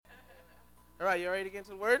All right, you ready to get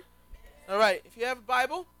into the word? All right, if you have a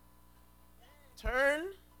Bible, turn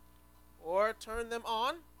or turn them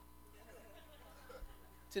on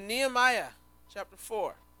to Nehemiah chapter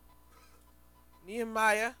 4.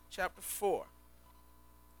 Nehemiah chapter 4.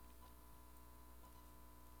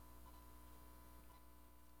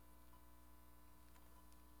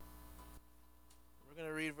 We're going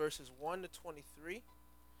to read verses 1 to 23.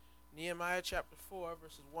 Nehemiah chapter 4,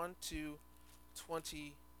 verses 1 to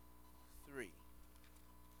 23.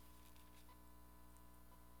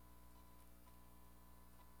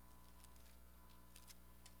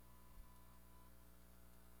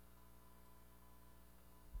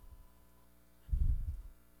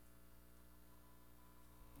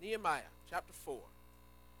 Nehemiah chapter 4.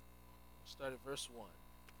 Start at verse 1.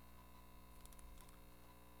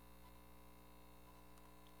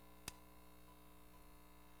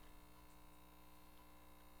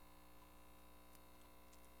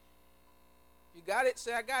 You got it?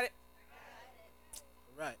 Say, I got it.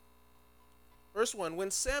 All right. Verse 1. When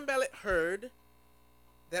Sanballat heard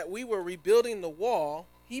that we were rebuilding the wall,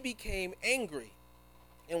 he became angry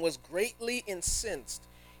and was greatly incensed.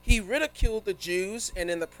 He ridiculed the Jews, and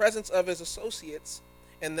in the presence of his associates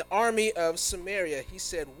and the army of Samaria, he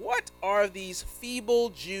said, "What are these feeble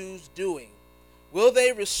Jews doing? Will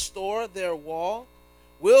they restore their wall?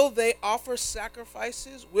 Will they offer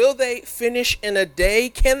sacrifices? Will they finish in a day?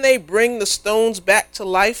 Can they bring the stones back to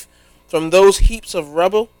life from those heaps of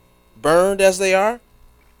rubble, burned as they are?"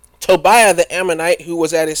 Tobiah the Ammonite, who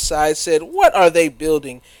was at his side, said, "What are they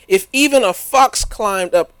building? If even a fox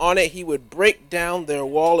climbed up on it, he would break down their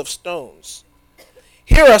wall of stones.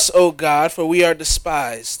 Hear us, O God, for we are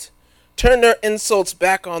despised. Turn their insults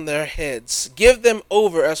back on their heads. Give them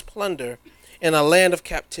over as plunder in a land of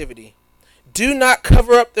captivity. Do not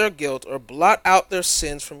cover up their guilt or blot out their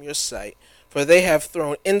sins from your sight, for they have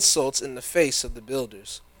thrown insults in the face of the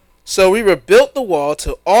builders." So we rebuilt the wall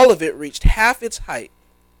till all of it reached half its height,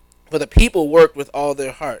 for the people worked with all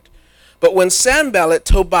their heart. But when Sanballat,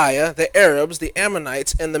 Tobiah, the Arabs, the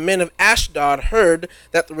Ammonites, and the men of Ashdod heard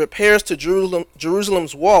that the repairs to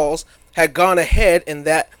Jerusalem's walls had gone ahead and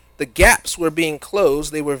that the gaps were being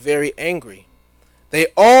closed, they were very angry. They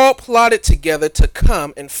all plotted together to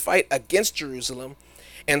come and fight against Jerusalem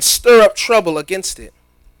and stir up trouble against it.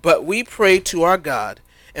 But we prayed to our God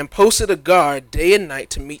and posted a guard day and night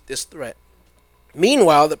to meet this threat.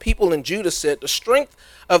 Meanwhile, the people in Judah said, "The strength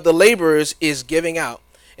of the laborers is giving out,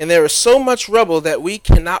 and there is so much rubble that we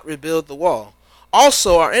cannot rebuild the wall."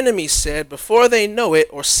 Also, our enemies said, "Before they know it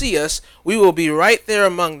or see us, we will be right there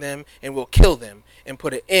among them and will kill them and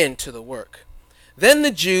put an end to the work." Then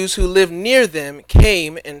the Jews who lived near them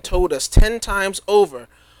came and told us 10 times over,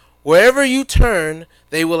 "Wherever you turn,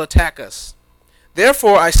 they will attack us."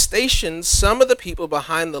 Therefore I stationed some of the people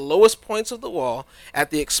behind the lowest points of the wall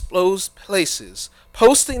at the exposed places,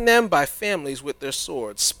 posting them by families with their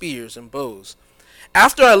swords, spears, and bows.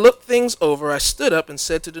 After I looked things over, I stood up and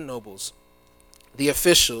said to the nobles, the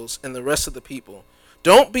officials, and the rest of the people,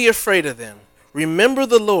 "Don't be afraid of them. Remember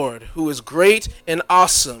the Lord, who is great and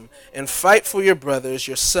awesome, and fight for your brothers,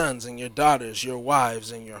 your sons, and your daughters, your wives,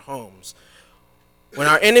 and your homes." When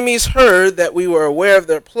our enemies heard that we were aware of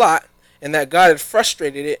their plot, and that God had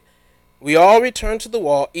frustrated it, we all returned to the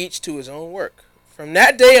wall, each to his own work. From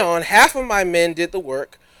that day on, half of my men did the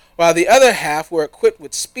work, while the other half were equipped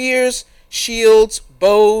with spears, shields,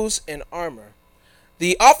 bows, and armor.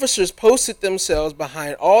 The officers posted themselves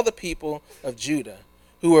behind all the people of Judah,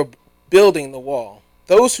 who were building the wall.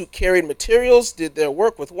 Those who carried materials did their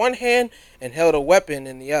work with one hand and held a weapon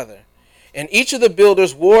in the other. And each of the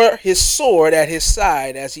builders wore his sword at his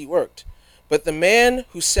side as he worked. But the man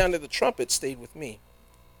who sounded the trumpet stayed with me.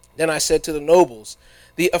 Then I said to the nobles,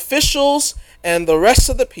 the officials, and the rest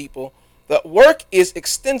of the people, "The work is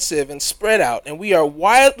extensive and spread out, and we are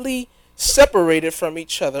widely separated from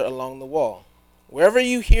each other along the wall. Wherever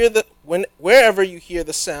you hear the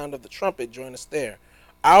sound of the trumpet, join us there.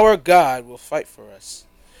 Our God will fight for us."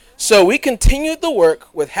 So we continued the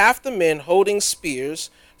work with half the men holding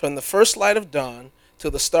spears from the first light of dawn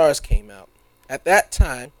till the stars came out. At that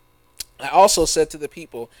time, I also said to the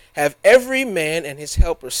people, "Have every man and his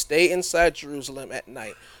helper stay inside Jerusalem at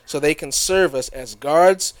night, so they can serve us as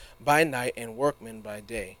guards by night and workmen by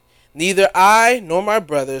day." Neither I, nor my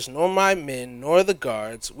brothers, nor my men, nor the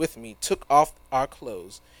guards with me took off our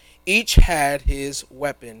clothes. Each had his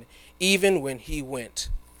weapon, even when he went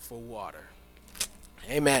for water.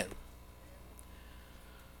 Amen.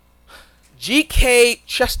 G.K.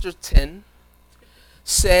 Chesterton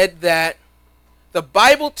said that the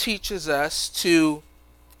Bible teaches us to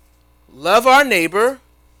love our neighbor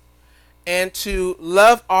and to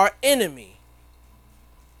love our enemy.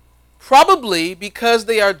 Probably because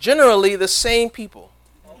they are generally the same people.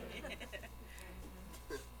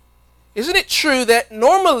 Isn't it true that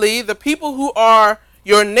normally the people who are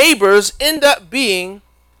your neighbors end up being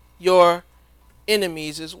your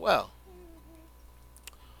enemies as well?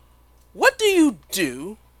 What do you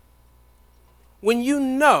do when you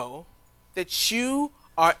know that you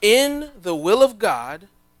are in the will of God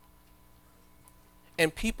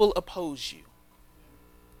and people oppose you?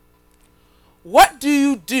 What do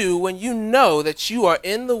you do when you know that you are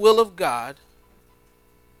in the will of God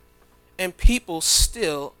and people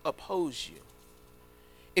still oppose you?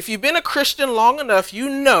 If you've been a Christian long enough, you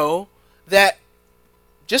know that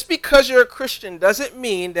just because you're a Christian doesn't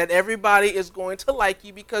mean that everybody is going to like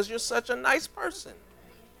you because you're such a nice person.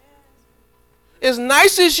 As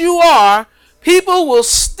nice as you are, people will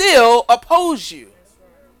still oppose you.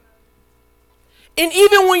 And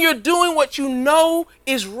even when you're doing what you know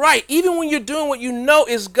is right, even when you're doing what you know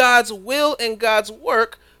is God's will and God's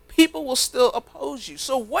work, people will still oppose you.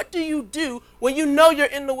 So what do you do when you know you're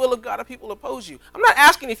in the will of God and people oppose you? I'm not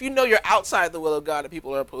asking if you know you're outside the will of God and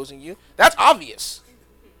people are opposing you. That's obvious.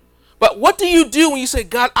 But what do you do when you say,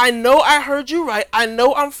 God, I know I heard you right. I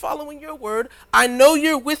know I'm following your word. I know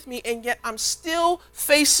you're with me, and yet I'm still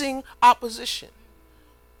facing opposition.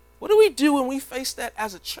 What do we do when we face that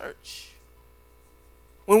as a church?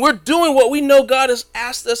 When we're doing what we know God has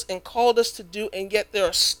asked us and called us to do, and yet there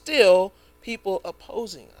are still people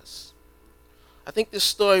opposing us. I think this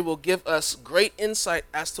story will give us great insight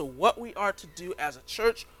as to what we are to do as a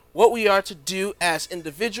church, what we are to do as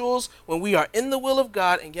individuals when we are in the will of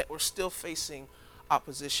God and yet we're still facing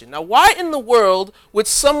opposition. Now, why in the world would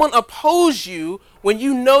someone oppose you when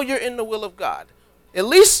you know you're in the will of God? At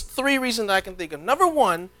least 3 reasons I can think of. Number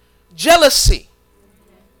 1, jealousy.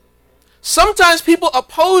 Sometimes people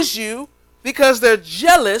oppose you because they're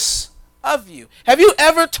jealous of you. Have you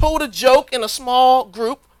ever told a joke in a small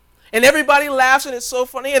group and everybody laughs and it's so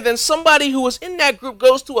funny, and then somebody who was in that group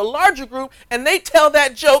goes to a larger group and they tell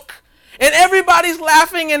that joke and everybody's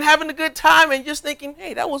laughing and having a good time and just thinking,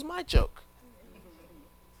 hey, that was my joke.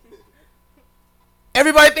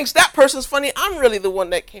 Everybody thinks that person's funny. I'm really the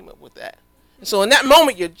one that came up with that. And so in that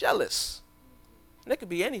moment, you're jealous. And it could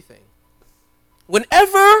be anything.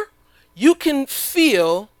 Whenever you can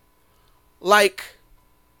feel like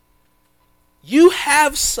you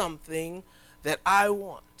have something that I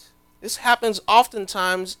want. This happens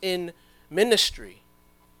oftentimes in ministry.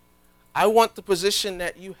 I want the position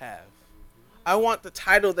that you have. I want the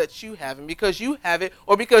title that you have. And because you have it,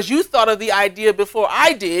 or because you thought of the idea before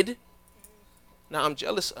I did, now I'm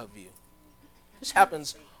jealous of you. This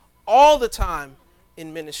happens all the time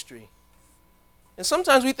in ministry. And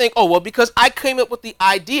sometimes we think, oh, well, because I came up with the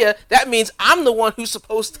idea, that means I'm the one who's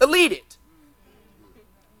supposed to lead it.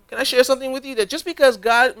 Can I share something with you? That just because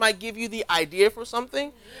God might give you the idea for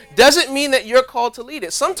something doesn't mean that you're called to lead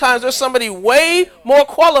it. Sometimes there's somebody way more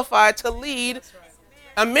qualified to lead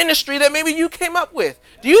a ministry that maybe you came up with.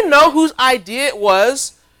 Do you know whose idea it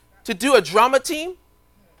was to do a drama team?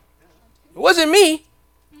 It wasn't me.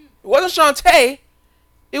 It wasn't Shantae.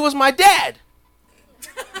 It was my dad.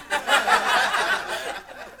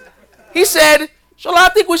 He said, Shola, I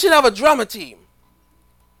think we should have a drama team.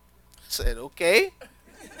 I said, okay.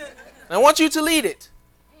 I want you to lead it,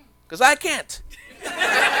 because I can't.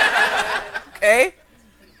 Okay?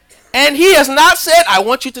 And he has not said, I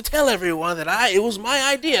want you to tell everyone that it was my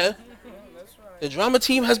idea. The drama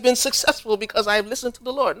team has been successful because I've listened to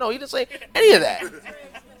the Lord. No, he didn't say any of that.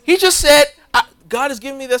 He just said, God has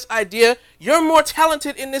given me this idea. You're more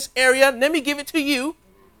talented in this area. Let me give it to you,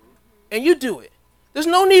 and you do it. There's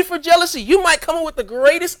no need for jealousy. You might come up with the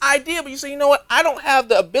greatest idea, but you say, you know what? I don't have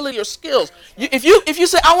the ability or skills. If you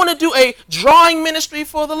say, I want to do a drawing ministry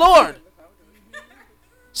for the Lord,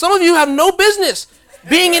 some of you have no business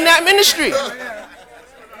being in that ministry.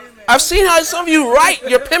 I've seen how some of you write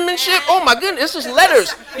your penmanship. Oh my goodness, it's just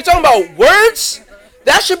letters. You're talking about words?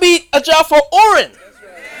 That should be a job for Oren.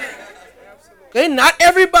 Okay, not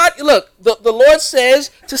everybody. Look, the Lord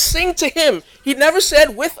says to sing to him. He never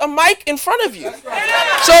said with a mic in front of you.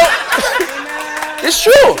 So, it's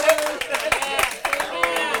true.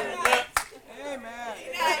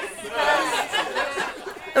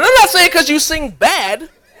 And I'm not saying because you sing bad.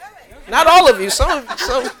 Not all of you. Some.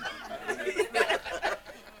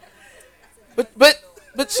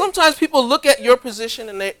 But sometimes people look at your position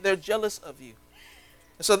and they're jealous of you.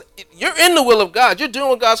 So you're in the will of God. You're doing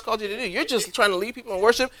what God's called you to do. You're just trying to lead people in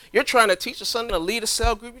worship. You're trying to teach a Sunday, to lead a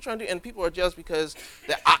cell group. You're trying to do, and people are jealous because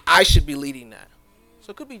I should be leading that.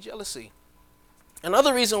 So it could be jealousy.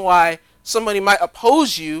 Another reason why somebody might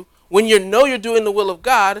oppose you when you know you're doing the will of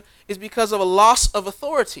God is because of a loss of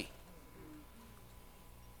authority.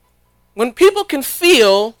 When people can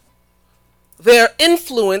feel their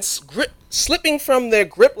influence slipping from their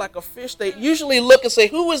grip like a fish, they usually look and say,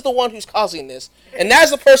 who is the one who's causing this? And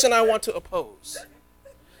that's the person I want to oppose.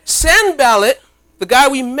 Sanballat, the guy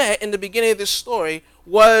we met in the beginning of this story,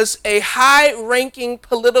 was a high-ranking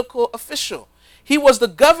political official. He was the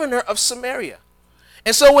governor of Samaria.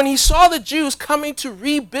 And so when he saw the Jews coming to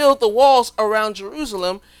rebuild the walls around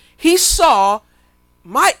Jerusalem, he saw,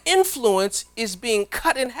 my influence is being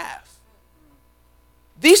cut in half.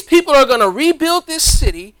 These people are going to rebuild this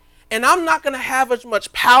city, and I'm not going to have as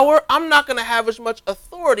much power. I'm not going to have as much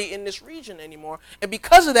authority in this region anymore. And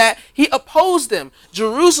because of that, he opposed them.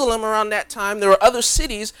 Jerusalem around that time, there were other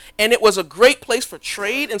cities, and it was a great place for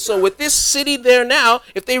trade. And so with this city there now,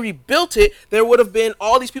 if they rebuilt it, there would have been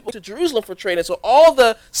all these people to Jerusalem for trade. And so all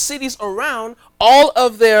the cities around, all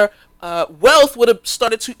of their wealth would have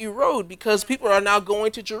started to erode because people are now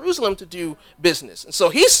going to Jerusalem to do business. And so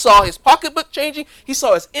he saw his pocketbook changing, he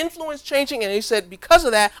saw his influence changing, and he said, because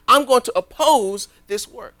of that, I'm going to oppose this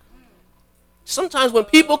work. Sometimes when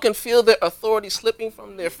people can feel their authority slipping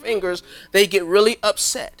from their fingers, they get really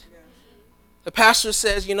upset. The pastor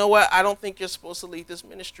says, you know what, I don't think you're supposed to lead this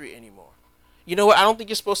ministry anymore. You know what, I don't think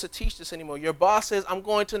you're supposed to teach this anymore. Your boss says, I'm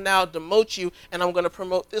going to now demote you, and I'm going to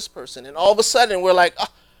promote this person. And all of a sudden, we're like, oh,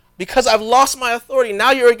 because I've lost my authority,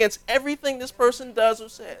 now you're against everything this person does or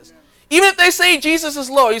says. Even if they say Jesus is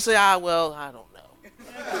Lord, you say, well, I don't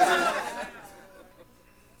know.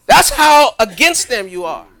 That's how against them you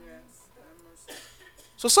are.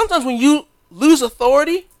 So sometimes when you lose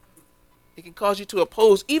authority, it can cause you to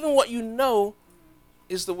oppose even what you know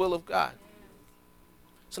is the will of God.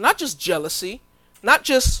 So not just jealousy, not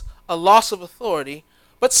just a loss of authority,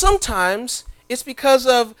 but sometimes it's because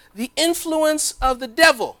of the influence of the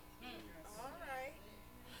devil.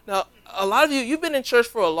 Now, a lot of you, you've been in church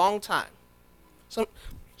for a long time.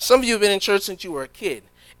 Some of you have been in church since you were a kid.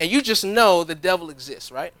 And you just know the devil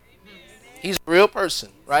exists, right? He's a real person,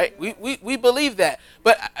 right? We believe that.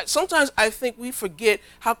 But sometimes I think we forget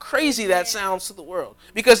how crazy that sounds to the world.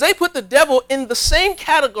 Because they put the devil in the same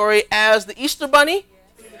category as the Easter Bunny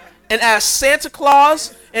and as Santa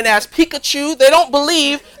Claus and as Pikachu. They don't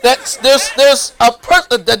believe that there's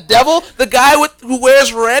the devil, the guy who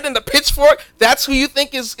wears red and the pitchfork, that's who you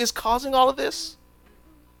think is causing all of this.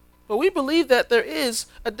 But we believe that there is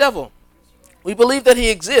a devil. We believe that he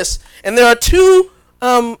exists. And there are two,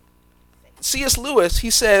 C.S. Lewis, he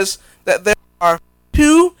says that there are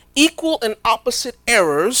two equal and opposite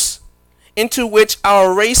errors into which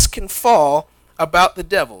our race can fall about the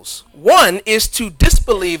devils. One is to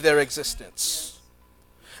disbelieve their existence.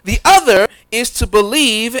 The other is to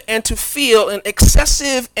believe and to feel an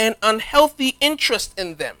excessive and unhealthy interest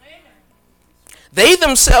in them. They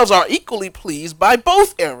themselves are equally pleased by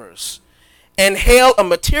both errors and hail a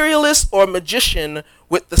materialist or magician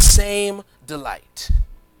with the same delight.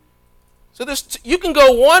 So you can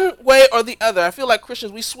go one way or the other. I feel like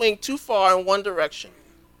Christians, we swing too far in one direction.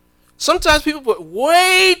 Sometimes people put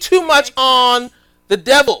way too much on the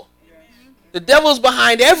devil. The devil's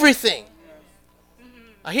behind everything.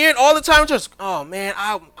 I hear it all the time in church. Oh man,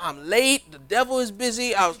 I'm late. The devil is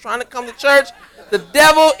busy. I was trying to come to church. The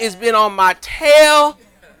devil has been on my tail.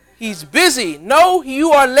 He's busy. No,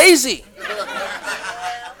 you are lazy.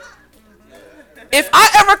 If I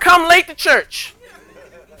ever come late to church,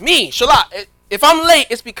 Shalot, if I'm late,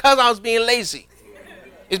 it's because I was being lazy.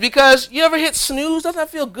 It's because you ever hit snooze? Doesn't that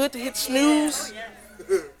feel good to hit snooze?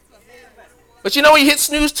 But you know when you hit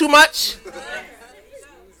snooze too much?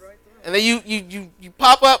 And then you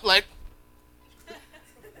pop up like,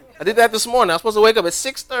 I did that this morning. I was supposed to wake up at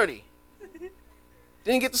 6:30.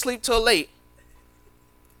 Didn't get to sleep till late.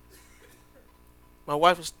 My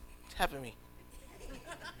wife was tapping me.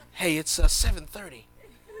 Hey, it's 7:30.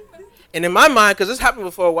 And in my mind, because this happened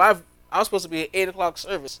before, where I was supposed to be at 8 o'clock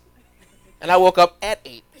service. And I woke up at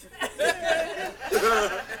 8.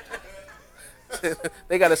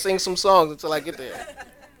 They got to sing some songs until I get there.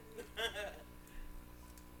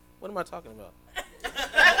 What am I talking about?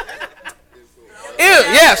 Ew,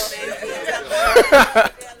 yes.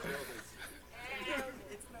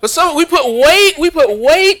 But some we put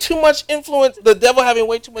way too much influence. The devil having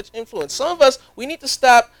way too much influence. Some of us, we need to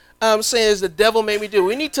stop saying, "As the devil made me do."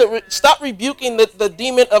 We need to stop rebuking the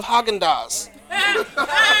demon of Haagen-Dazs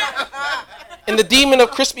and the demon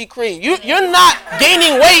of Krispy Kreme. You're not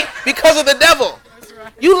gaining weight because of the devil.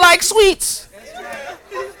 You like sweets.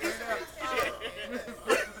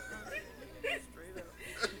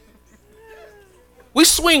 We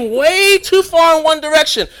swing way too far in one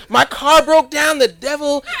direction. My car broke down. The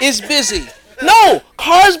devil is busy. No,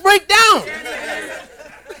 cars break down.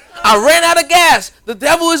 I ran out of gas. The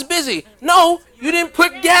devil is busy. No, you didn't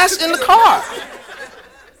put gas in the car.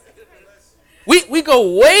 We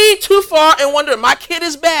go way too far and wonder, my kid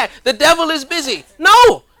is bad. The devil is busy.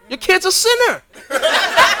 No, your kid's a sinner.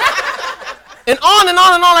 And on and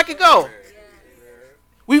on and on I could go.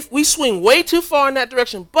 We swing way too far in that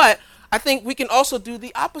direction, but I think we can also do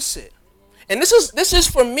the opposite. And this is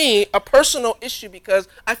for me a personal issue, because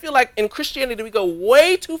I feel like in Christianity we go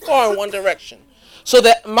way too far in one direction. So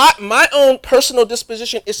that my own personal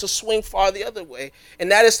disposition is to swing far the other way,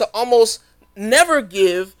 and that is to almost never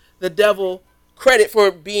give the devil credit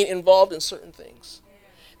for being involved in certain things.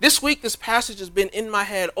 This week, this passage has been in my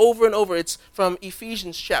head over and over. It's from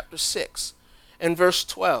Ephesians chapter 6 and verse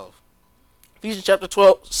 12. Ephesians chapter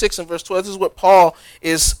 6 and verse 12. This is what Paul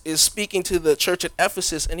is speaking to the church at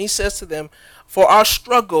Ephesus, and he says to them, "For our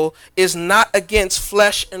struggle is not against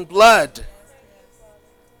flesh and blood."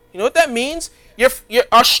 You know what that means?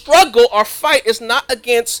 Our struggle, our fight is not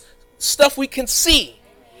against stuff we can see.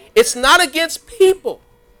 It's not against people.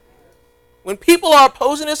 When people are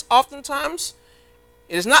opposing us, oftentimes,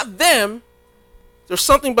 it is not them. There's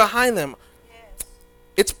something behind them.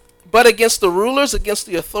 It's but against the rulers, against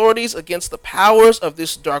the authorities, against the powers of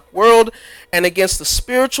this dark world, and against the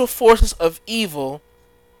spiritual forces of evil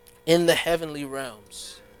in the heavenly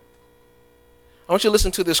realms. I want you to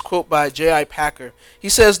listen to this quote by J.I. Packer. He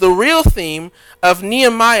says, "The real theme of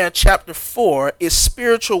Nehemiah chapter 4 is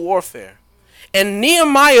spiritual warfare. And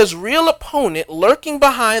Nehemiah's real opponent, lurking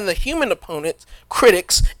behind the human opponents,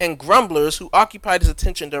 critics, and grumblers who occupied his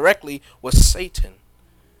attention directly, was Satan,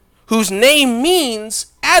 whose name means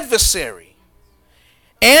adversary,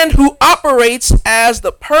 and who operates as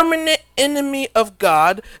the permanent enemy of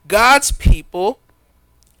God, God's people,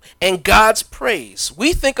 and God's praise.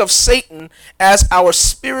 We think of Satan as our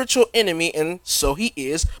spiritual enemy, and so he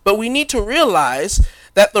is, but we need to realize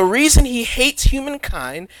that the reason he hates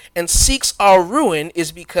humankind and seeks our ruin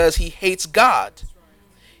is because he hates God.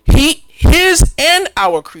 His and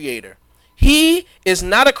our creator. He is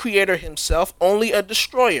not a creator himself, only a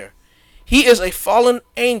destroyer. He is a fallen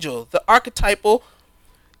angel, the archetypal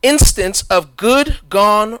instance of good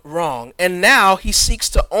gone wrong, and now he seeks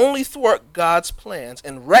to only thwart God's plans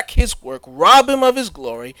and wreck his work, rob him of his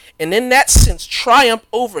glory, and in that sense triumph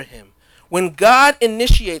over him. When God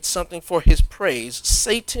initiates something for his praise,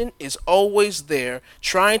 Satan is always there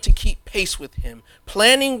trying to keep pace with him,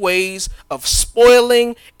 planning ways of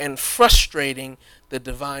spoiling and frustrating the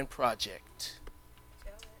divine project.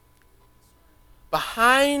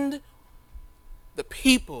 Behind the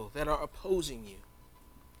people that are opposing you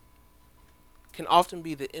can often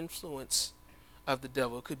be the influence of the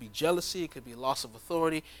devil. It could be jealousy, it could be loss of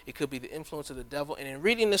authority, it could be the influence of the devil. And in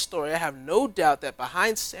reading this story, I have no doubt that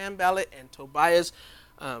behind Sanballat and Tobiah's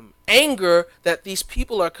anger, that these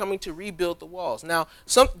people are coming to rebuild the walls. Now,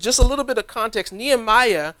 just a little bit of context.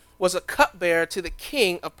 Nehemiah was a cupbearer to the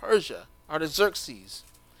king of Persia, Artaxerxes.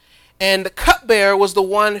 And the cupbearer was the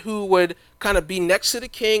one who would kind of be next to the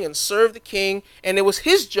king and serve the king, and it was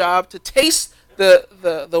his job to taste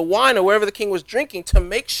the wine or wherever the king was drinking to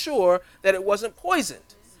make sure that it wasn't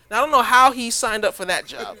poisoned. Now, I don't know how he signed up for that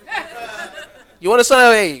job. You want to sign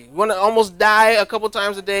up, hey, you want to almost die a couple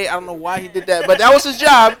times a day? I don't know why he did that, but that was his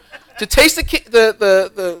job, to taste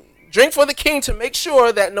the drink for the king to make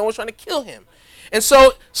sure that no one's trying to kill him. And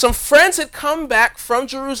so some friends had come back from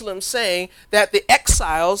Jerusalem saying that the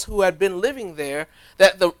exiles who had been living there,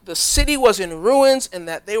 that the city was in ruins and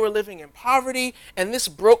that they were living in poverty. And this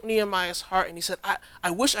broke Nehemiah's heart. And he said,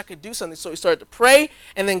 I wish I could do something. So he started to pray.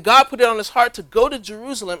 And then God put it on his heart to go to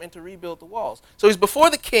Jerusalem and to rebuild the walls. So he's before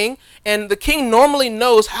the king. And the king normally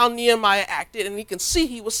knows how Nehemiah acted. And he can see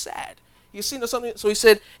he was sad. You see something? So he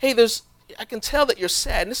said, hey, I can tell that you're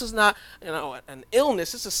sad. And this is not, an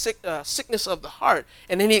illness. This is a sickness of the heart.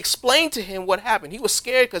 And then he explained to him what happened. He was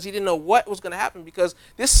scared because he didn't know what was going to happen, because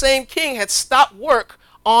this same king had stopped work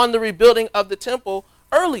on the rebuilding of the temple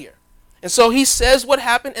earlier. And so he says what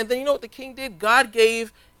happened. And then you know what the king did? God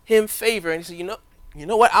gave him favor. And he said, you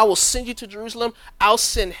know what? I will send you to Jerusalem. I'll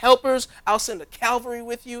send helpers. I'll send a cavalry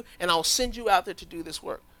with you. And I'll send you out there to do this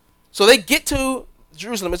work. So they get to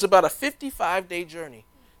Jerusalem. It's about a 55-day journey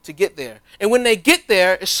to get there. And when they get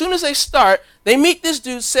there, as soon as they start, they meet this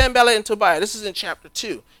dude, Sanballat and Tobiah. This is in chapter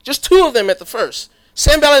 2. Just two of them at the first.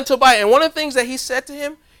 Sanballat and Tobiah. And one of the things that he said to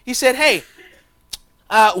him, he said, hey,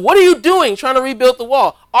 what are you doing trying to rebuild the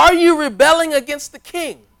wall? Are you rebelling against the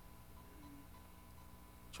king?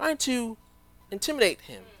 Trying to intimidate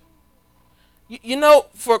him. You know,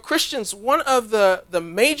 for Christians, one of the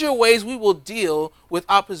major ways we will deal with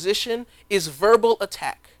opposition is verbal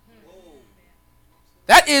attack.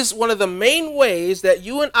 That is one of the main ways that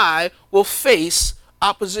you and I will face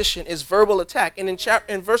opposition, is verbal attack. And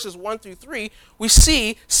in verses 1 through 3, we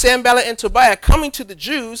see Sanballat and Tobiah coming to the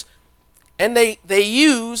Jews, and they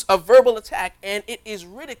use a verbal attack, and it is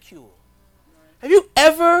ridicule. Have you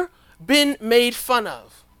ever been made fun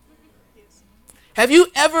of? Have you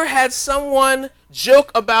ever had someone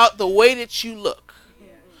joke about the way that you look,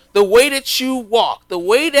 the way that you walk, the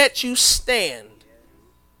way that you stand?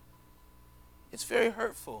 It's very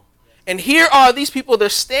hurtful. And here are these people, they're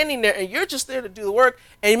standing there, and you're just there to do the work.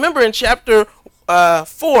 And remember in chapter 4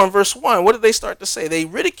 and verse 1, what did they start to say? They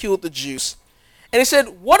ridiculed the Jews. And they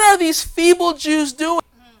said, what are these feeble Jews doing?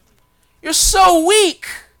 You're so weak.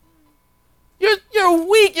 You're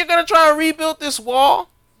weak. You're going to try and rebuild this wall?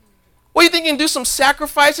 What, you think you can do some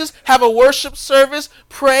sacrifices, have a worship service,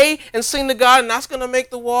 pray, and sing to God, and that's going to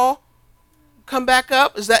make the wall come back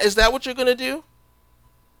up? Is that what you're going to do?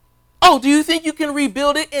 Oh, do you think you can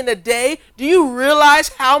rebuild it in a day? Do you realize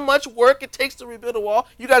how much work it takes to rebuild a wall?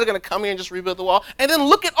 You guys are going to come here and just rebuild the wall. And then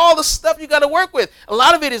look at all the stuff you got to work with. A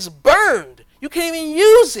lot of it is burned. You can't even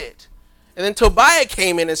use it. And then Tobiah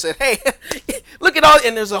came in and said, hey, look at all,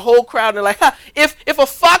 and there's a whole crowd, and they're like, if a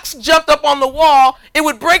fox jumped up on the wall, it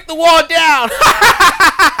would break the wall down.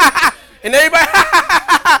 And everybody,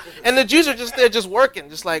 and the Jews are just there just working,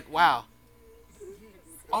 just like, wow.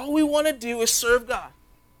 All we want to do is serve God.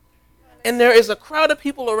 And there is a crowd of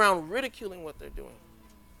people around ridiculing what they're doing.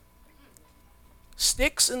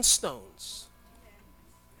 Sticks and stones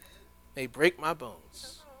may break my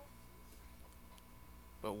bones,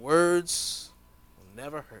 but words will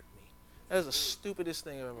never hurt me. That is the stupidest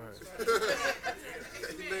thing I've ever heard.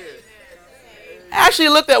 I actually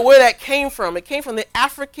looked at where that came from. It came from the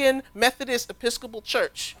African Methodist Episcopal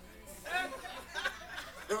Church.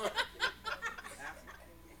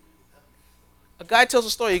 A guy tells a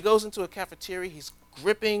story. He goes into a cafeteria. He's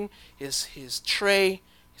gripping his tray.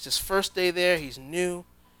 It's his first day there. He's new.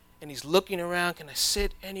 And he's looking around. Can I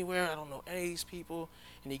sit anywhere? I don't know any of these people.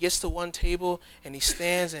 And he gets to one table, and he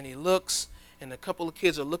stands, and he looks. And a couple of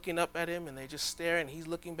kids are looking up at him, and they just stare. And he's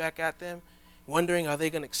looking back at them, wondering, are they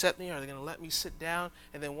going to accept me? Are they going to let me sit down?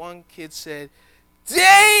 And then one kid said,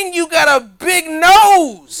 dang, you got a big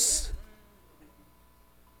nose.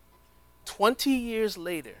 20 years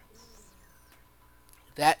later,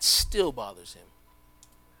 that still bothers him.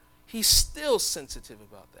 He's still sensitive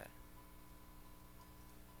about that.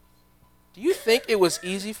 Do you think it was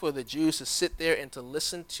easy for the Jews to sit there and to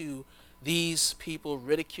listen to these people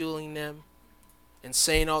ridiculing them and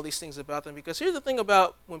saying all these things about them? Because here's the thing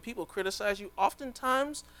about when people criticize you,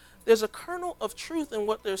 oftentimes there's a kernel of truth in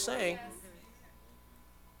what they're saying.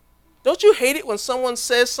 Don't you hate it when someone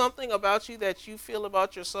says something about you that you feel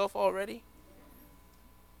about yourself already?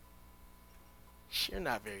 You're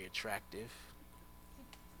not very attractive.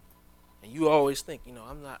 And you always think,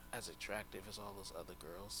 I'm not as attractive as all those other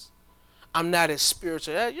girls. I'm not as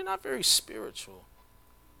spiritual. You're not very spiritual.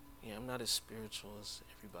 Yeah, I'm not as spiritual as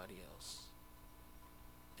everybody else.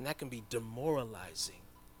 And that can be demoralizing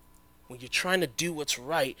when you're trying to do what's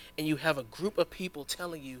right and you have a group of people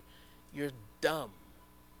telling you you're dumb,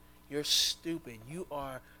 you're stupid, you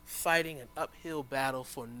are fighting an uphill battle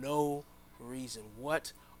for no reason.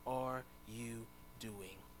 What are you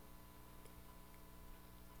doing?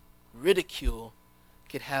 Ridicule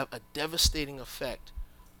could have a devastating effect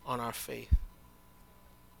on our faith.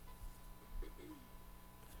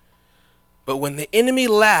 But when the enemy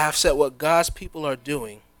laughs at what God's people are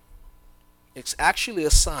doing, it's actually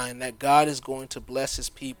a sign that God is going to bless his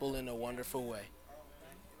people in a wonderful way.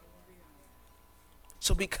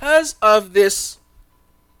 So because of this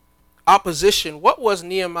opposition, what was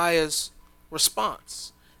Nehemiah's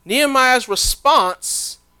response? Nehemiah's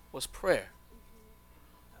response was prayer.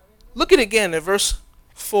 Look at it again at verse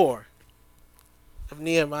 4 of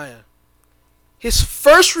Nehemiah. His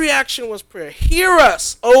first reaction was prayer. Hear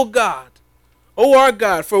us, O God, O our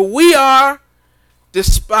God, for we are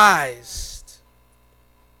despised.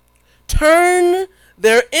 Turn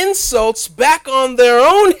their insults back on their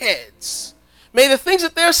own heads. May the things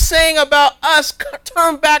that they're saying about us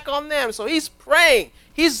turn back on them. So he's praying.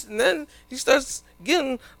 And then he starts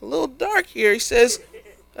getting a little dark here. He says,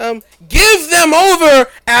 give them over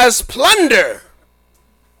as plunder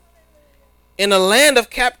in a land of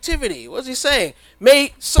captivity. What's he saying?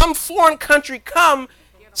 May some foreign country come,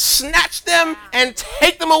 snatch them, and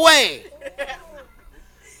take them away.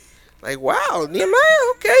 Like, wow,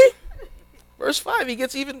 Nehemiah, okay. Verse 5, he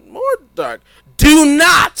gets even more dark. Do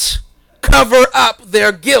not cover up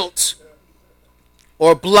their guilt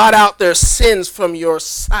or blot out their sins from your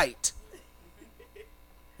sight.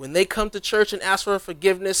 When they come to church and ask for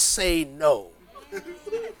forgiveness, say no.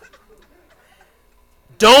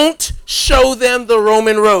 Don't show them the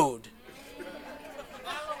Roman road.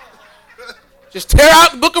 Just tear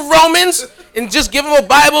out the book of Romans and just give them a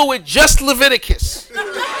Bible with just Leviticus.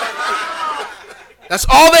 That's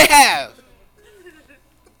all they have.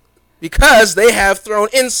 Because they have thrown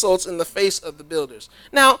insults in the face of the builders.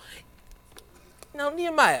 Now,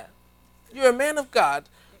 Nehemiah, you're a man of God,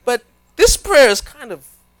 but this prayer is kind of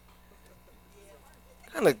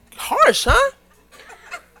harsh, huh?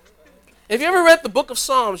 If you ever read the book of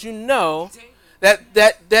Psalms, you know that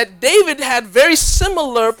David had very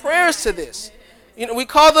similar prayers to this. You know, we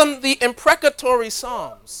call them the imprecatory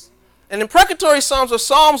psalms. And imprecatory psalms are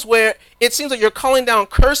psalms where it seems like you're calling down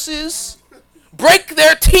curses. Break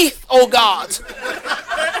their teeth, O God.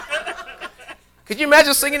 Could you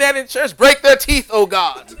imagine singing that in church? Break their teeth, O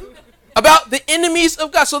God. About the enemies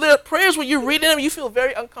of God. So there are prayers where you're reading them, you feel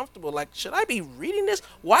very uncomfortable. Like, should I be reading this?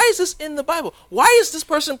 Why is this in the Bible? Why is this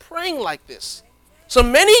person praying like this? So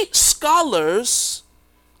many scholars,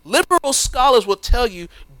 liberal scholars, will tell you,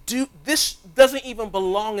 this doesn't even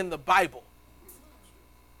belong in the Bible.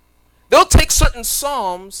 They'll take certain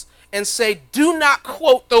psalms and say, do not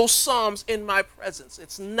quote those psalms in my presence.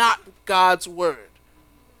 It's not God's word.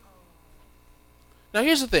 Now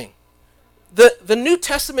here's the thing. The New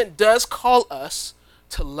Testament does call us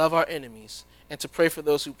to love our enemies and to pray for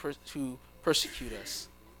those who persecute us.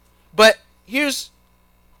 But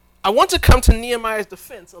I want to come to Nehemiah's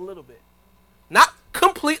defense a little bit. Not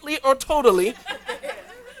completely or totally.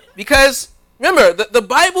 Because remember, the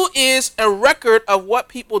Bible is a record of what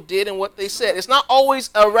people did and what they said. It's not always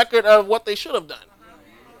a record of what they should have done.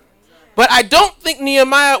 But I don't think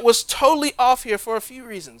Nehemiah was totally off here for a few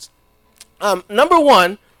reasons. Number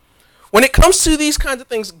one, when it comes to these kinds of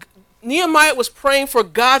things, Nehemiah was praying for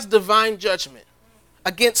God's divine judgment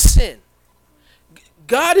against sin.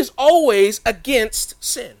 God is always against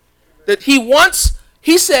sin. That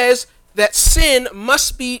he says that sin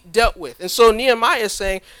must be dealt with. And so Nehemiah is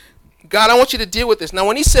saying, God, I want you to deal with this. Now,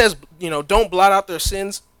 when he says, don't blot out their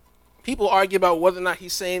sins, people argue about whether or not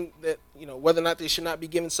he's saying that, whether or not they should not be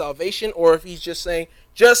given salvation, or if he's just saying,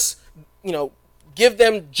 give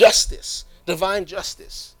them justice, divine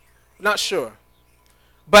justice. Not sure.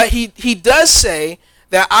 But he does say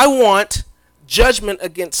that I want judgment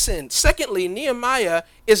against sin. Secondly, Nehemiah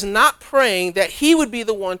is not praying that he would be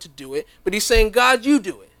the one to do it, but he's saying, God, you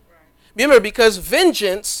do it. Remember, because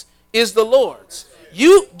vengeance is the Lord's.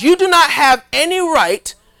 You do not have any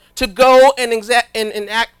right to go and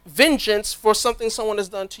enact vengeance for something someone has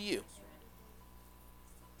done to you.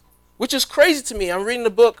 Which is crazy to me. I'm reading a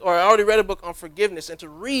book, or I already read a book on forgiveness, and to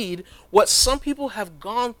read what some people have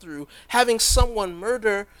gone through, having someone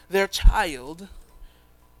murder their child,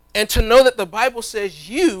 and to know that the Bible says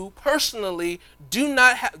you personally do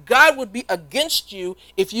not have, God would be against you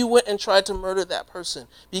if you went and tried to murder that person,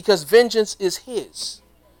 because vengeance is his.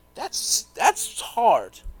 That's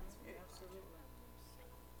hard.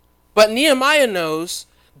 But Nehemiah knows,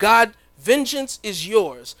 God, vengeance is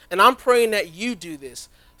yours, and I'm praying that you do this.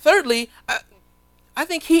 Thirdly, I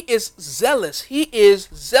think he is zealous. He is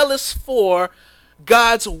zealous for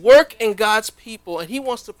God's work and God's people, and he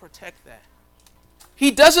wants to protect that. He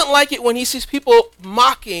doesn't like it when he sees people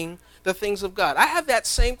mocking the things of God. I have that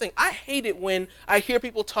same thing. I hate it when I hear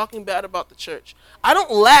people talking bad about the church. I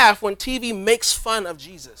don't laugh when TV makes fun of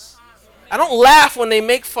Jesus. I don't laugh when they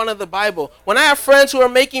make fun of the Bible. When I have friends who are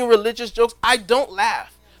making religious jokes, I don't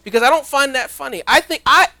laugh because I don't find that funny. I think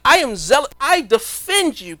I am zealous. I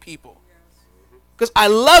defend you people because I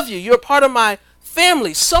love you. You're part of my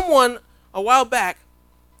family. Someone, a while back,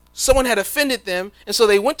 someone had offended them, and so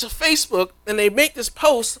they went to Facebook and they make this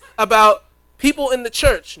post about people in the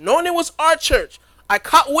church, knowing it was our church. I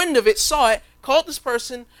caught wind of it, saw it, called this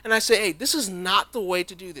person, and I said, hey, this is not the way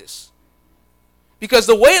to do this. Because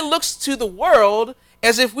the way it looks to the world,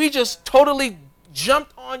 as if we just totally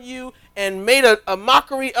jumped on you and made a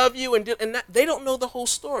mockery of you, and that, they don't know the whole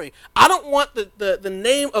story. I don't want the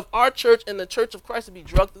name of our church and the Church of Christ to be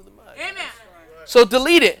drugged through the mud. Amen. So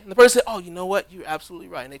delete it. And the person said, oh, you know what? You're absolutely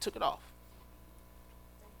right. And they took it off.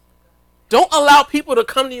 Don't allow people to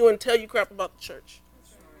come to you and tell you crap about the church.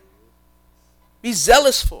 Be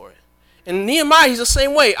zealous for it. And Nehemiah, he's the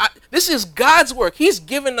same way. This is God's work. He's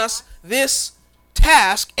given us this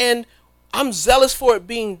task, and I'm zealous for it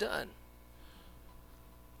being done.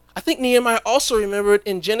 I think Nehemiah also remembered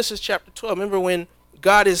in Genesis chapter 12. Remember when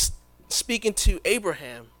God is speaking to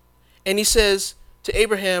Abraham, and he says to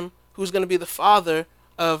Abraham, who's going to be the father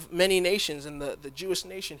of many nations in the Jewish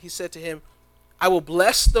nation, he said to him, I will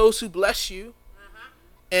bless those who bless you,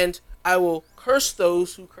 and I will curse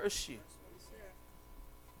those who curse you.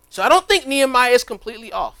 So I don't think Nehemiah is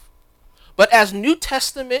completely off. But as New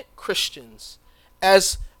Testament Christians,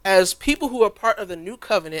 as people who are part of the new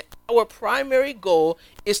covenant, our primary goal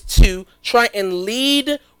is to try and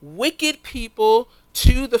lead wicked people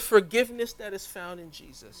to the forgiveness that is found in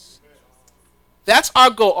Jesus. That's our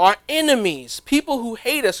goal. Our enemies, people who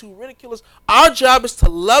hate us, who ridicule us, our job is to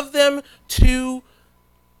love them to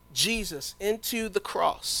Jesus, into the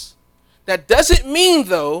cross. That doesn't mean,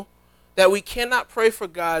 though, that we cannot pray for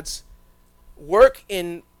God's work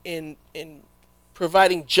in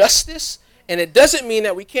providing justice, and it doesn't mean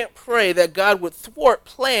that we can't pray that God would thwart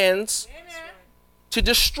plans to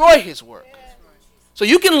destroy his work. So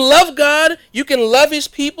you can love God, you can love his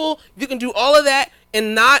people, you can do all of that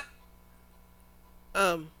and not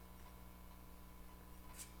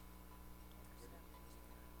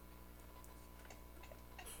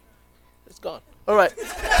it's gone. All right.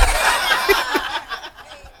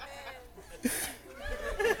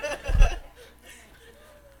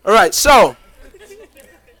 All right, so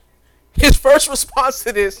his first response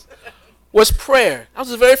to this was prayer. That was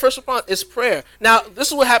his very first response, is prayer. Now, this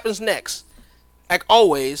is what happens next. Like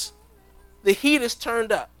always, the heat is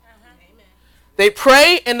turned up. They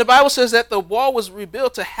pray, and the Bible says that the wall was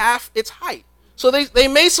rebuilt to half its height. So they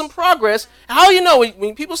made some progress. How do you know?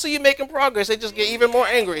 When people see you making progress, they just get even more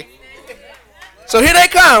angry. So here they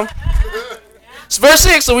come. It's verse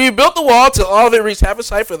 6, so we built the wall till all of it reached half its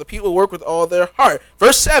height, for the people work with all their heart.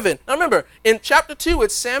 Verse 7. Now remember, in chapter 2,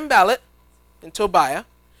 it's Sanballat and Tobiah.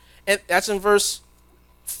 And that's in verse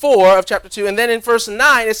 4 of chapter 2. And then in verse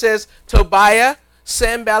 9, it says Tobiah,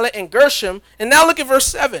 Sanballat, and Gershom. And now look at verse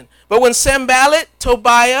 7. But when Sanballat,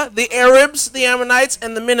 Tobiah, the Arabs, the Ammonites,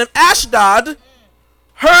 and the men of Ashdod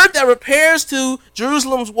heard that repairs to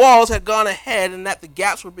Jerusalem's walls had gone ahead and that the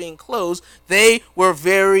gaps were being closed, they were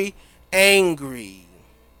very angry.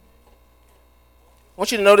 I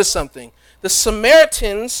want you to notice something. The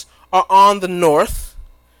Samaritans are on the north.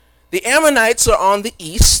 The Ammonites are on the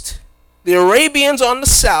east. The Arabians on the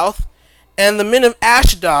south. And the men of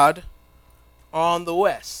Ashdod are on the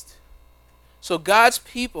west. So God's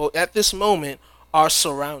people at this moment are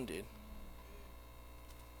surrounded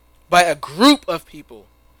by a group of people.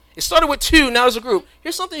 It started with 2, now there's a group.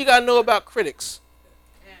 Here's something you got to know about critics.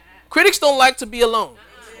 Critics don't like to be alone.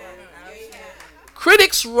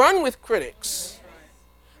 Critics run with critics.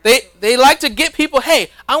 They like to get people,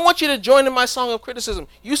 hey, I want you to join in my song of criticism.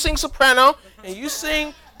 You sing soprano and you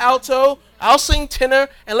sing alto, I'll sing tenor,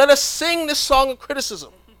 and let us sing this song of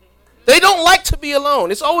criticism. They don't like to be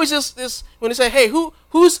alone. It's always this when they say, hey,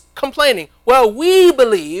 who's complaining? Well, we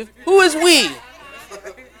believe. Who is we?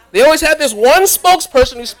 They always have this one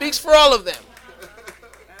spokesperson who speaks for all of them.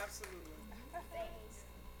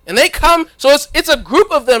 And they come, so it's a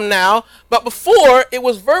group of them now, but before it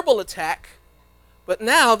was verbal attack, but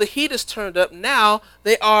now the heat is turned up. Now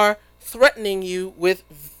they are threatening you with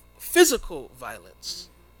physical violence.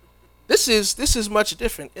 This is much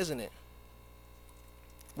different, isn't it?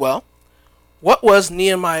 Well, what was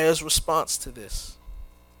Nehemiah's response to this?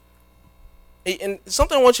 And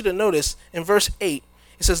something I want you to notice in verse 8,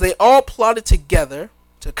 it says they all plotted together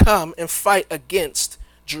to come and fight against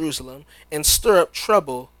Jerusalem and stir up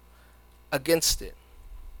trouble against it.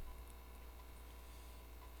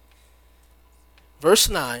 Verse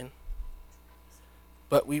 9,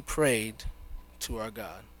 but we prayed to our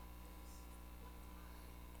God.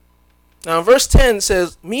 Now verse 10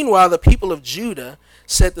 says, meanwhile the people of Judah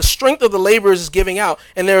said, the strength of the laborers is giving out,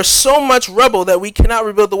 and there is so much rubble that we cannot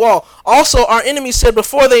rebuild the wall. Also our enemies said,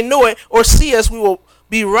 before they know it or see us, we will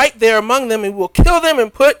be right there among them, and we will kill them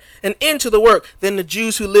and put an end to the work. Then the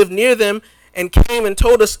Jews who lived near them and came and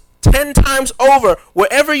told us 10 times over,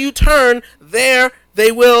 wherever you turn, there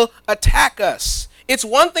they will attack us. It's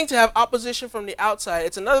one thing to have opposition from the outside.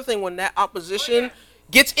 It's another thing when that opposition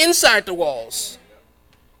gets inside the walls.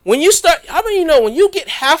 When you start, how many of you know, when you get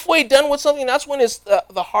halfway done with something, that's when it's the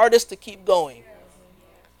hardest to keep going.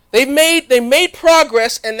 They made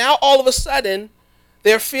progress, and now all of a sudden,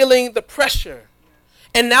 they're feeling the pressure.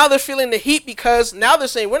 And now they're feeling the heat because now they're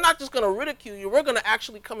saying, we're not just going to ridicule you, we're going to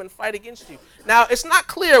actually come and fight against you. Now, it's not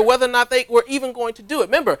clear whether or not they were even going to do it.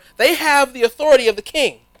 Remember, they have the authority of the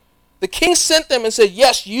king. The king sent them and said,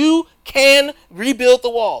 yes, you can rebuild the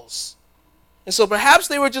walls. And so perhaps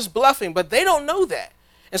they were just bluffing, but they don't know that.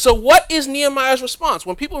 And so what is Nehemiah's response?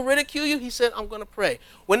 When people ridicule you, he said, I'm going to pray.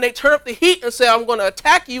 When they turn up the heat and say, I'm going to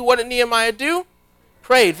attack you, what did Nehemiah do?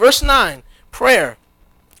 Prayed. Verse 9, prayer.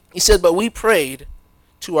 He said, but we prayed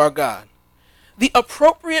to our God. The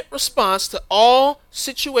appropriate response to all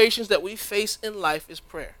situations that we face in life is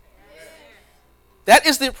prayer. That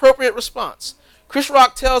is the appropriate response. Chris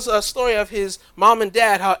Rock tells a story of his mom and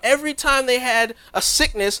dad, how every time they had a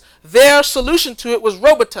sickness, their solution to it was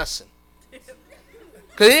Robitussin.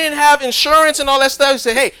 Because they didn't have insurance and all that stuff. He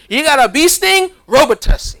said, hey, you got a bee sting?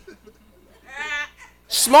 Robitussin.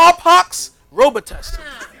 Smallpox? Robitussin.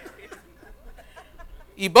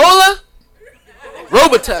 Ebola?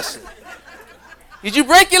 Robitussin. Did you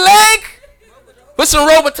break your leg? Put some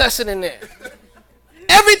Robitussin in there.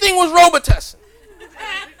 Everything was Robitussin.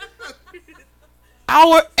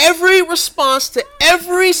 Our every response to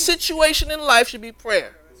every situation in life should be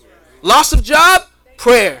prayer. Loss of job?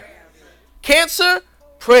 Prayer. Cancer?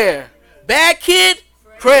 Prayer. Bad kid?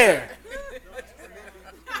 Prayer.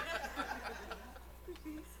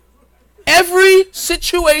 Every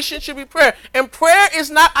situation should be prayer. And prayer is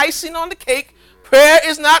not icing on the cake. Prayer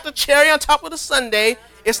is not the cherry on top of the sundae.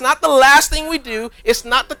 It's not the last thing we do. It's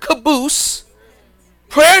not the caboose.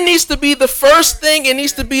 Prayer needs to be the first thing. It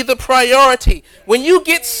needs to be the priority. When you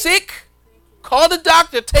get sick, call the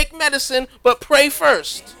doctor, take medicine, but pray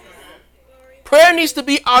first. Prayer needs to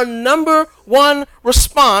be our number one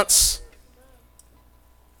response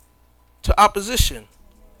to opposition.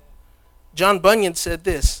 John Bunyan said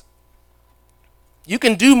this: you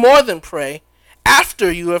can do more than pray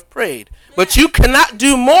after you have prayed, but you cannot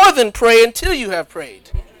do more than pray until you have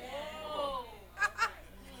prayed.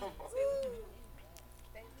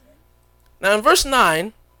 Now in verse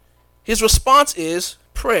 9, his response is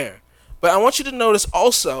prayer. But I want you to notice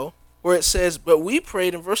also where it says, but we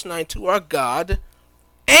prayed in verse 9 to our God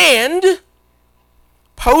and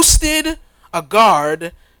posted a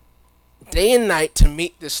guard day and night to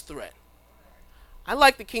meet this threat. I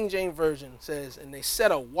like the King James Version. Says, and they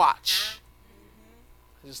set a watch.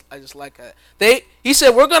 I just like that. He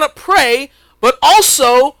said, we're going to pray, but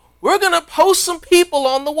also we're going to post some people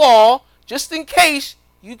on the wall just in case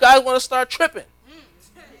you guys want to start tripping.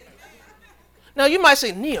 Now you might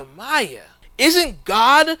say, Nehemiah, isn't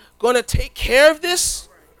God going to take care of this?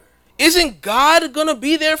 Isn't God going to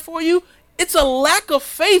be there for you? It's a lack of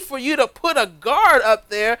faith for you to put a guard up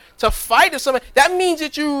there to fight if somebody. That means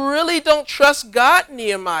that you really don't trust God,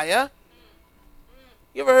 Nehemiah.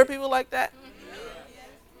 You ever heard people like that?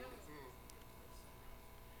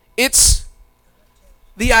 It's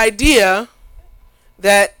the idea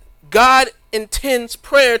that God intends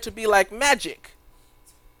prayer to be like magic.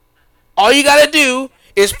 All you got to do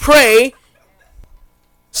is pray,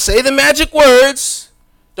 say the magic words,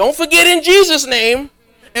 don't forget in Jesus' name,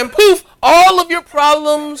 and poof, all of your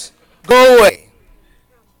problems go away.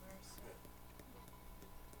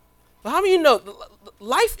 But how many of you know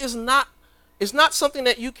life is not something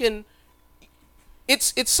that you can,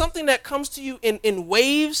 it's something that comes to you in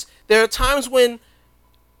waves. There are times when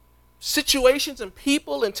situations and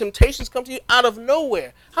people and temptations come to you out of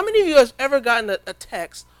nowhere. How many of you have ever gotten a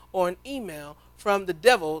text or an email from the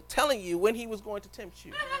devil telling you when he was going to tempt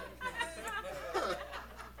you?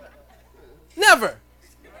 Never.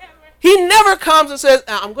 He never comes and says,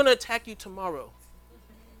 I'm going to attack you tomorrow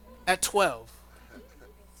at 12.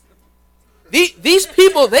 These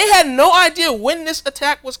people, they had no idea when this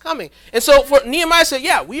attack was coming. And so for Nehemiah said,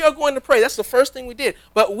 yeah, we are going to pray. That's the first thing we did.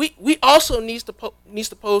 But we also needs to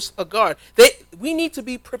post a guard. We need to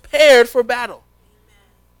be prepared for battle.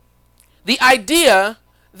 The idea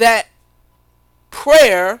that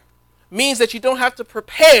prayer means that you don't have to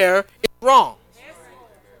prepare is wrong.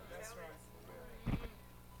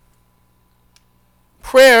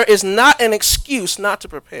 Prayer is not an excuse not to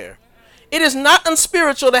prepare. It is not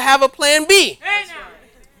unspiritual to have a plan B.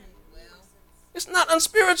 It's not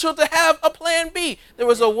unspiritual to have a plan B. There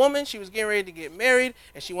was a woman, she was getting ready to get married,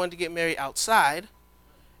 and she wanted to get married outside.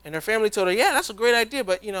 And her family told her, yeah, that's a great idea,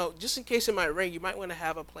 but, just in case it might rain, you might want to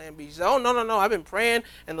have a plan B. She said, oh, no, I've been praying,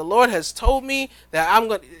 and the Lord has told me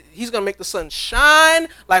that He's going to make the sun shine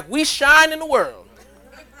like we shine in the world.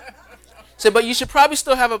 Said, but you should probably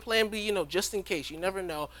still have a plan B, just in case. You never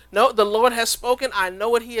know. No, the Lord has spoken. I know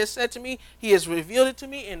what He has said to me. He has revealed it to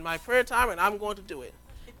me in my prayer time, and I'm going to do it.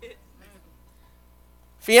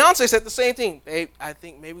 Fiance said the same thing. Babe, I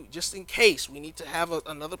think maybe just in case we need to have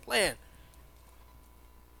another plan.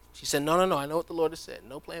 She said, no, I know what the Lord has said.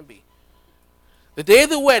 No plan B. The day of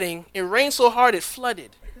the wedding, it rained so hard it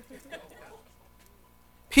flooded.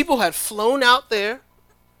 People had flown out there.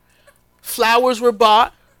 Flowers were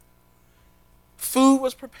bought. Food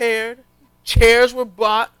was prepared. Chairs were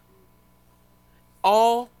bought.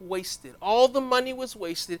 All wasted. All the money was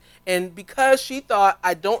wasted. And because she thought,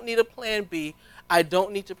 I don't need a plan B, I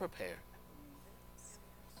don't need to prepare.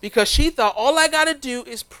 Because she thought, all I got to do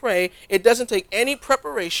is pray. It doesn't take any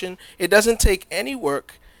preparation. It doesn't take any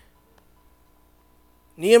work.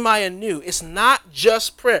 Nehemiah knew it's not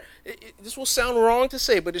just prayer. This will sound wrong to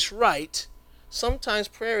say, but it's right. Sometimes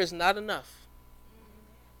prayer is not enough.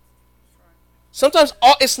 Sometimes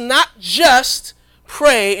it's not just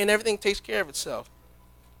pray and everything takes care of itself.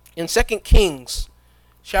 In 2 Kings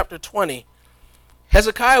chapter 20,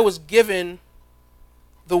 Hezekiah was given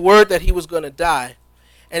the word that he was going to die.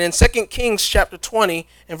 And in 2 Kings chapter 20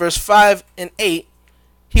 and verse 5 and 8,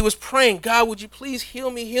 he was praying, God, would you please heal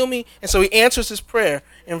me, heal me? And so he answers his prayer.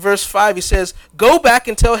 In verse 5, he says, go back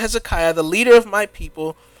and tell Hezekiah, the leader of my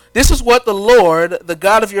people, this is what the Lord, the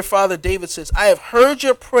God of your father David says, I have heard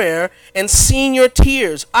your prayer and seen your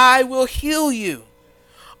tears. I will heal you.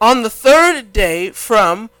 On the third day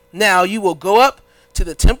from now, you will go up to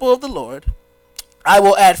the temple of the Lord. I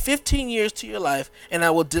will add 15 years to your life, and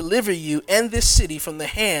I will deliver you and this city from the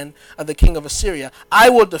hand of the king of Assyria. I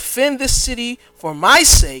will defend this city for my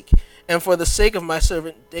sake and for the sake of my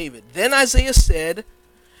servant David. Then Isaiah said,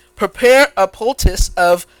 prepare a poultice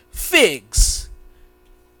of figs.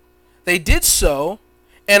 They did so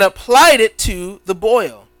and applied it to the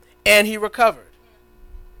boil, and he recovered.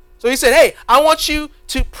 So he said, hey, I want you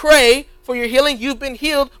to pray for your healing. You've been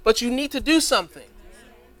healed, but you need to do something.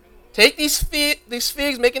 Take these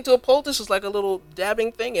figs, make into a poultice. It's like a little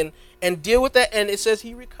dabbing thing, and deal with that. And it says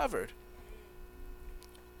he recovered.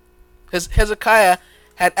 Hezekiah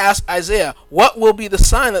had asked Isaiah, what will be the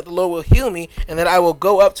sign that the Lord will heal me and that I will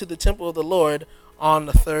go up to the temple of the Lord on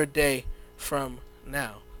the third day from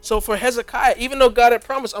now? So for Hezekiah, even though God had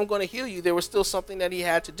promised, I'm going to heal you, there was still something that he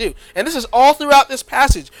had to do. And this is all throughout this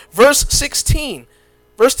passage. Verse 16.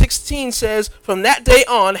 Verse 16 says, from that day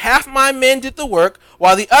on, half my men did the work,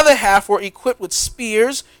 while the other half were equipped with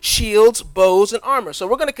spears, shields, bows, and armor. So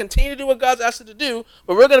we're going to continue to do what God's asked us to do,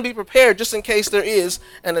 but we're going to be prepared just in case there is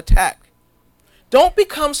an attack. Don't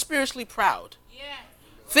become spiritually proud. Yeah.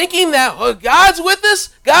 Thinking that God's with us,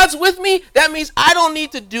 God's with me, that means I don't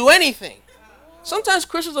need to do anything. Sometimes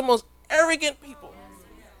Christians are the most arrogant people.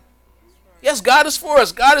 Yes, God is for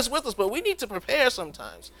us, God is with us, but we need to prepare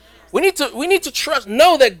sometimes. We need to trust,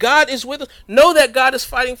 know that God is with us, know that God is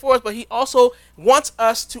fighting for us, but he also wants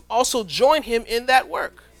us to also join him in that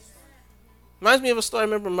work. Reminds me of a story. I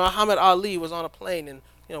remember Muhammad Ali was on a plane, and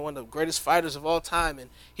one of the greatest fighters of all time, and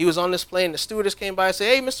he was on this plane. The stewardess came by and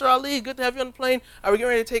said, hey, Mr. Ali, good to have you on the plane. Are we getting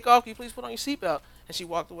ready to take off? Can you please put on your seatbelt? And she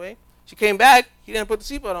walked away. She came back. He didn't put the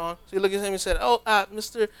seatbelt on. So he looked at him and said,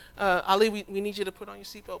 Mr. Ali, we need you to put on your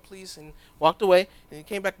seatbelt, please. And walked away. And he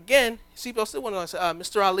came back again. His seatbelt still went on. I said,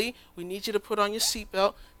 Mr. Ali, we need you to put on your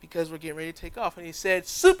seatbelt because we're getting ready to take off. And he said,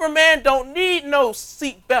 Superman don't need no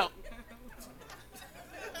seatbelt.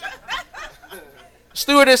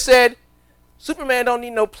 Stewardess said, Superman don't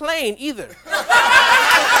need no plane either.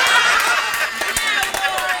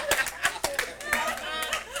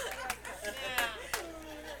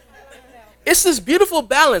 It's this beautiful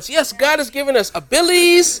balance. Yes, God has given us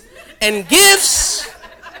abilities and gifts.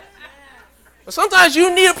 But sometimes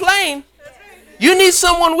you need a plane. You need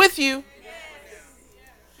someone with you.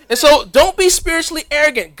 And so don't be spiritually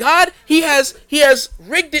arrogant. God, he has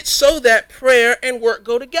rigged it so that prayer and work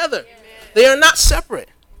go together. They are not separate.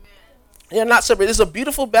 They are not separate. There's a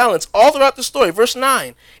beautiful balance all throughout the story. Verse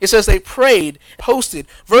 9, it says they prayed, posted.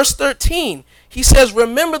 Verse 13, he says,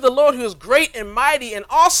 remember the Lord who is great and mighty and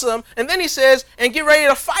awesome. And then he says, and get ready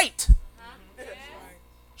to fight.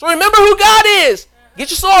 So remember who God is.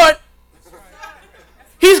 Get your sword.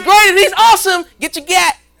 He's great and he's awesome. Get your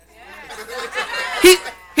gat.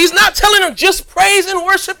 He's not telling them just praise and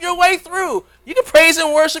worship your way through. You can praise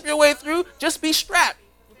and worship your way through. Just be strapped.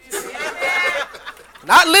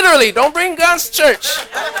 Not literally. Don't bring guns to church.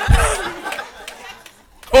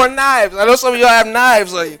 Or knives. I know some of y'all have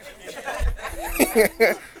knives on you.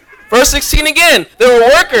 Verse 16 again. There were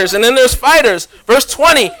workers and then there's fighters. Verse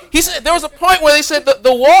 20. He said there was a point where they said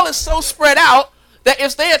the wall is so spread out that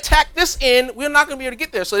if they attack this end, we're not going to be able to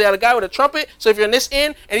get there. So they had a guy with a trumpet. So if you're in this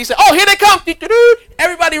end, and he said, oh, here they come.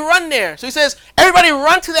 Everybody run there. So he says, everybody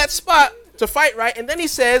run to that spot to fight, right? And then he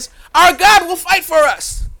says, our God will fight for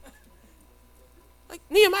us. Like,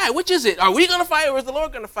 Nehemiah, which is it? Are we going to fight or is the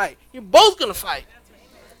Lord going to fight? You're both going to fight.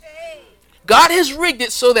 God has rigged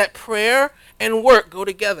it so that prayer and work go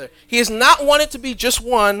together. He has not wanted to be just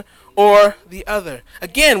one or the other.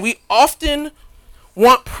 Again, we often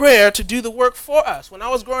want prayer to do the work for us. When I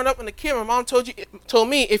was growing up in the kid, my mom told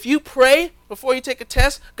me, if you pray before you take a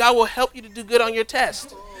test, God will help you to do good on your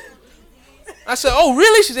test. I said, oh,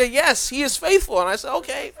 really? She said, yes, he is faithful. And I said,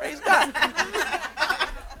 okay, praise God.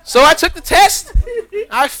 So I took the test.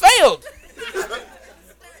 I failed.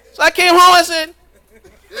 So I came home and said,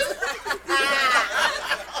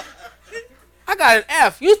 I got an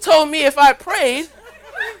F. You told me if I prayed,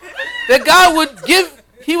 that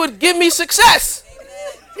he would give me success.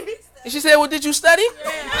 And she said, well, did you study?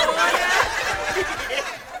 I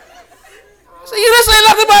said, you didn't say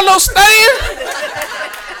nothing about no studying.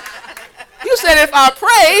 You said if I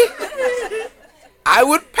pray, I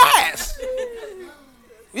would pass.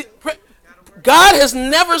 God has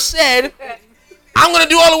never said, I'm going to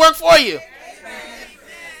do all the work for you.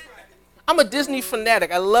 I'm a Disney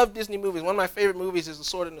fanatic. I love Disney movies. One of my favorite movies is The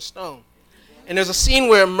Sword and the Stone. And there's a scene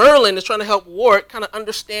where Merlin is trying to help Warwick kind of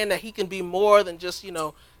understand that he can be more than just,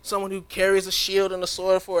 someone who carries a shield and a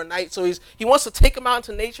sword for a knight. So he wants to take him out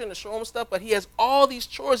into nature and to show him stuff, but he has all these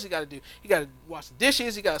chores he got to do. He got to wash the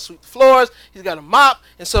dishes. He got to sweep the floors. He's got to mop.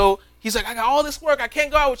 And so he's like, I got all this work. I can't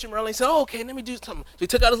go out with you, Merlin. He said, oh, okay, let me do something. So he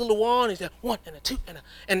took out his little wand. And he said, 1 and a 2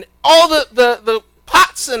 and all the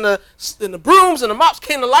pots and the brooms and the mops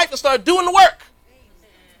came to life and started doing the work.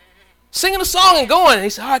 Singing a song and going. And he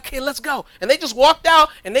said, all right, kid, let's go. And they just walked out,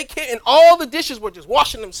 and they came, and all the dishes were just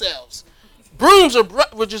washing themselves. Brooms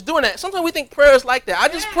were just doing that. Sometimes we think prayer is like that. I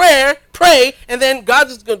just pray, and then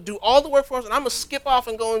God's just going to do all the work for us, and I'm going to skip off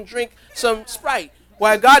and go and drink some Sprite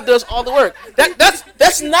while God does all the work.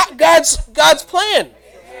 That's not God's plan.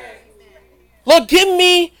 Lord,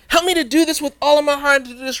 help me to do this with all of my heart and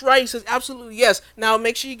to do this right. He says, absolutely, yes. Now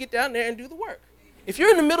make sure you get down there and do the work. If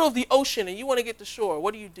you're in the middle of the ocean and you want to get to shore,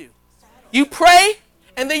 what do? You pray,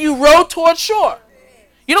 and then you row towards shore.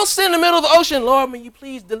 You don't sit in the middle of the ocean, Lord, may you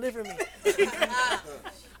please deliver me.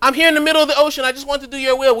 I'm here in the middle of the ocean. I just want to do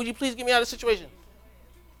your will. Would you please get me out of the situation?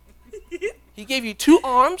 He gave you 2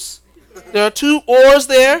 arms. There are 2 oars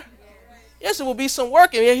there. Yes, it will be some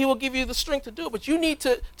work, and he will give you the strength to do it. But you need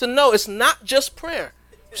to know it's not just prayer.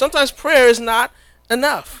 Sometimes prayer is not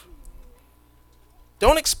enough.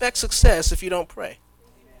 Don't expect success if you don't pray.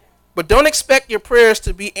 But don't expect your prayers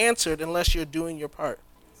to be answered unless you're doing your part.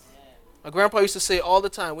 My grandpa used to say all the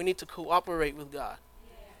time, we need to cooperate with God.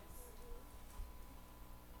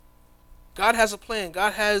 God has a plan.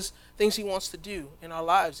 God has things he wants to do in our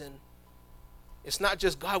lives. And it's not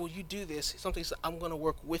just, God, will you do this? Something says, I'm going to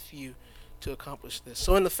work with you to accomplish this.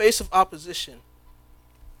 So in the face of opposition,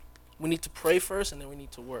 we need to pray first, and then we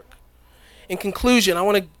need to work. In conclusion, I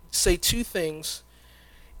want to say 2 things,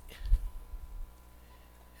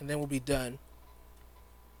 and then we'll be done.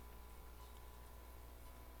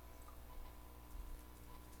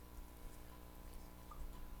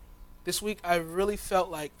 This week, I really felt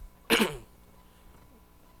like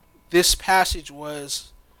this passage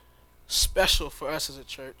was special for us as a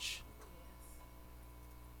church.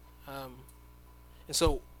 And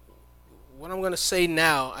so what I'm going to say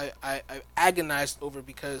now, I agonized over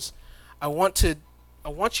because I want you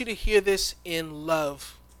to hear this in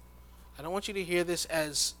love. I don't want you to hear this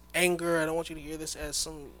as anger. I don't want you to hear this as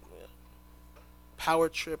some power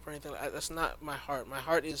trip or anything. That's not my heart. My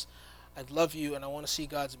heart is, I love you and I want to see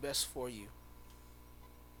God's best for you.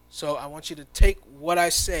 So I want you to take what I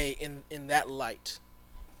say in that light.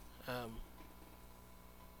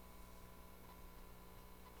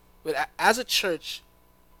 But as a church,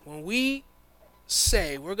 when we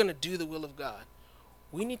say we're going to do the will of God,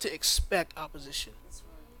 we need to expect opposition.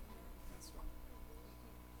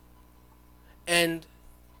 And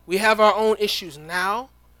we have our own issues now.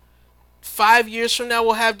 5 years from now,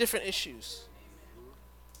 we'll have different issues.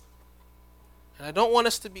 And I don't want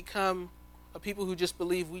us to become a people who just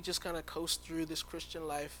believe we just kind of coast through this Christian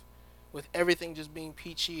life with everything just being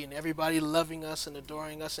peachy and everybody loving us and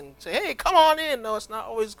adoring us and say, hey, come on in. No, it's not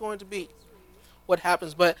always going to be what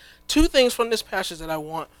happens. But 2 things from this passage that I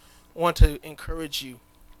want to encourage you.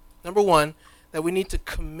 Number 1, that we need to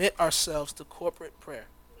commit ourselves to corporate prayer.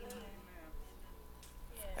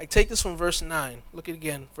 I take this from verse 9. Look at it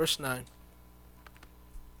again, verse 9.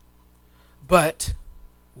 But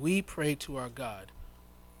we pray to our God.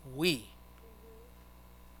 We.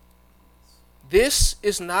 This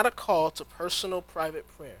is not a call to personal, private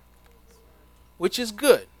prayer, which is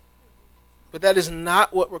good, but that is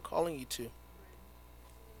not what we're calling you to.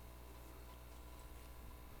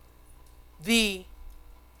 The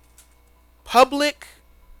public,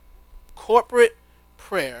 corporate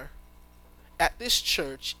prayer at this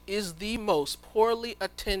church is the most poorly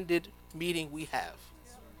attended meeting we have.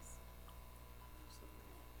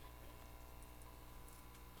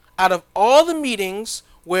 Out of all the meetings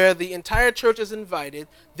where the entire church is invited,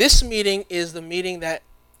 this meeting is the meeting that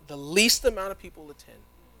the least amount of people attend.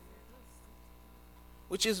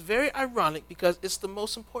 Which is very ironic because it's the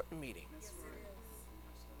most important meeting.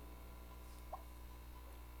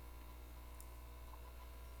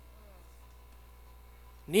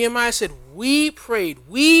 Nehemiah said, we prayed.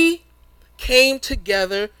 We came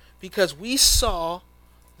together because we saw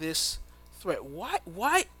this threat.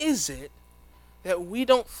 Why is it that we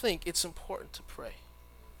don't think it's important to pray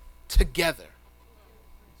together?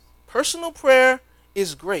 Personal prayer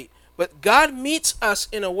is great, but God meets us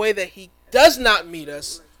in a way that he does not meet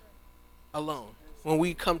us alone when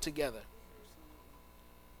we come together.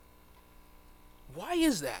 Why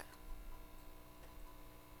is that?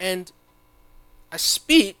 And I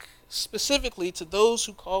speak specifically to those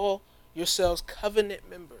who call yourselves covenant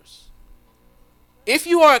members. If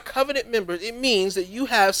you are a covenant member, it means that you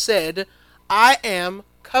have said, I am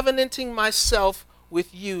covenanting myself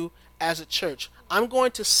with you as a church. I'm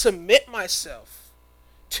going to submit myself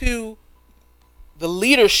to the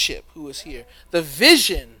leadership who is here, the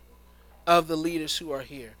vision of the leaders who are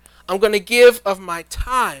here. I'm going to give of my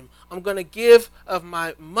time. I'm going to give of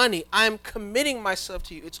my money. I'm committing myself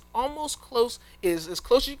to you. It's almost close, is as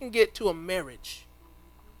close as you can get to a marriage.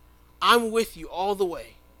 I'm with you all the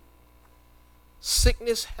way.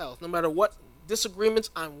 Sickness, health, no matter what disagreements,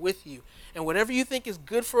 I'm with you. And whatever you think is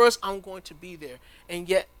good for us, I'm going to be there. And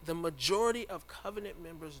yet, the majority of covenant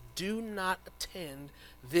members do not attend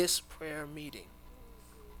this prayer meeting.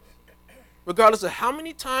 Regardless of how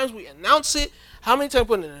many times we announce it, how many times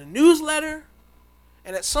we put it in a newsletter,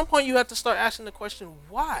 and at some point you have to start asking the question,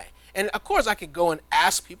 why? And of course I could go and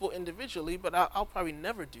ask people individually, but I'll probably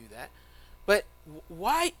never do that. But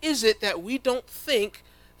why is it that we don't think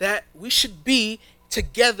that we should be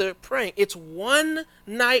together praying? It's one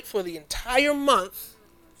night for the entire month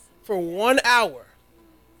for 1 hour.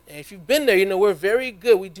 And if you've been there, you know we're very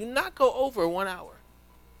good. We do not go over 1 hour.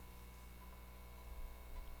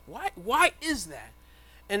 Why is that?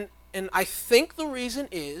 And I think the reason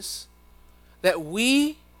is that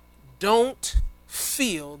we don't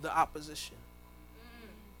feel the opposition.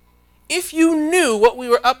 If you knew what we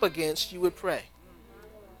were up against, you would pray.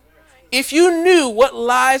 If you knew what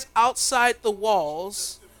lies outside the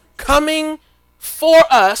walls coming for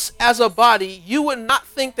us as a body, you would not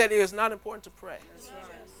think that it is not important to pray.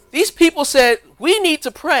 These people said, we need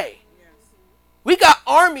to pray. We got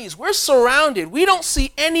armies. We're surrounded. We don't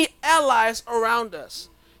see any allies around us.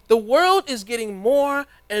 The world is getting more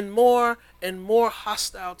and more and more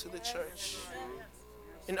hostile to the church.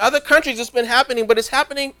 In other countries, it's been happening, but it's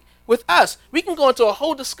happening with us. We can go into a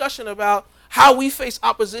whole discussion about how we face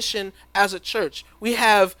opposition as a church. We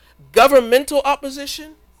have governmental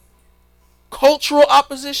opposition, cultural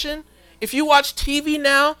opposition. If you watch TV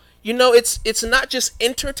now, you know it's not just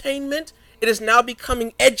entertainment. It is now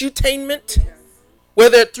becoming edutainment, where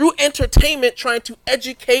they're through entertainment trying to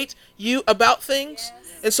educate you about things.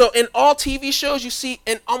 And so in all TV shows, you see,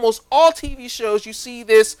 in almost all TV shows, you see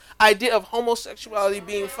this idea of homosexuality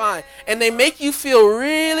being fine. And they make you feel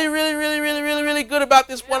really, really, really, really, really, really good about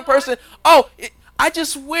this one person. Oh, I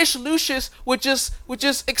just wish Lucius would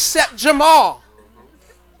just accept Jamal.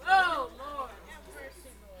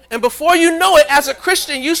 And before you know it, as a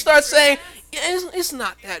Christian, you start saying, it's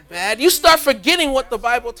not that bad. You start forgetting what the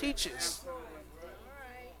Bible teaches.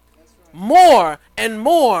 More and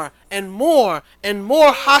more and more and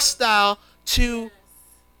more hostile to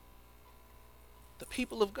the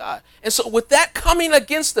people of God. And so with that coming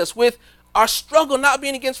against us, with our struggle not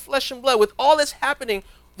being against flesh and blood, with all this happening,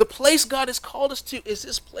 the place God has called us to is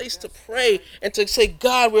this place to pray and to say,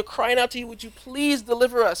 God, we're crying out to you. Would you please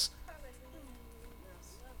deliver us?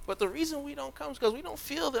 But the reason we don't come is because we don't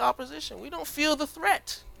feel the opposition. We don't feel the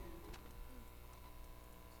threat.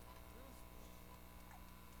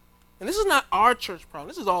 And this is not our church problem.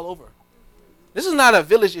 This is all over. This is not a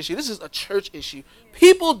village issue. This is a church issue.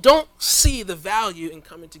 People don't see the value in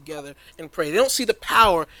coming together and pray. They don't see the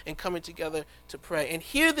power in coming together to pray. And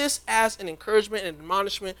hear this as an encouragement and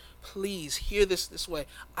admonishment. Please hear this way.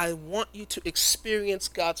 I want you to experience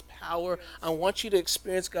God's power. I want you to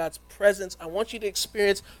experience God's presence. I want you to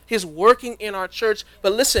experience his working in our church.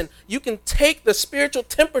 But listen, you can take the spiritual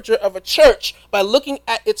temperature of a church by looking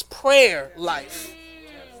at its prayer life.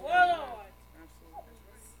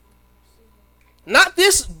 Not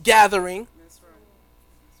this gathering.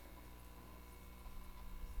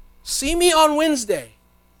 See me on Wednesday.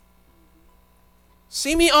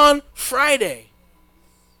 See me on Friday.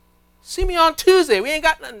 See me on Tuesday. We ain't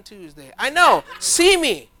got nothing Tuesday. I know. See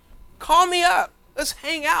me. Call me up. Let's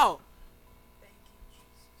hang out.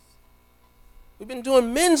 We've been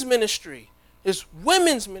doing men's ministry. There's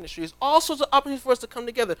women's ministry. There's all sorts of opportunities for us to come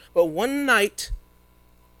together. But one night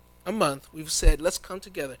a month, we've said, let's come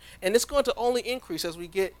together. And it's going to only increase as we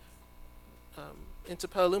get into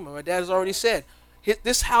Petaluma. My dad has already said,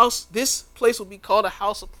 this place will be called a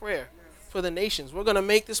house of prayer for the nations. We're going to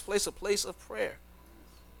make this place a place of prayer.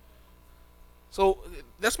 So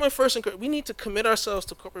that's my first encouragement. We need to commit ourselves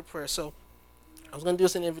to corporate prayer. So I was going to do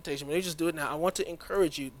this in the invitation, but let me just do it now. I want to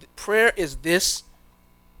encourage you. Prayer is this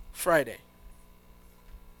Friday.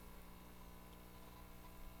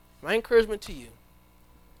 My encouragement to you,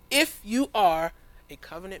 if you are a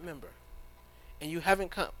covenant member and you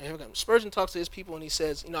haven't come, Spurgeon talks to his people and he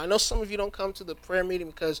says, I know some of you don't come to the prayer meeting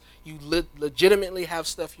because you legitimately have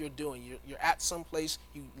stuff you're doing. You're at some place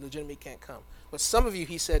you legitimately can't come. But some of you,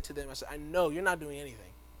 he said to them, I know you're not doing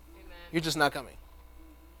anything. Amen. You're just not coming.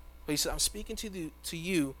 But he said, I'm speaking to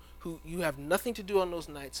you who you have nothing to do on those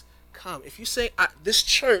nights. Come. If you say, this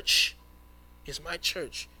church is my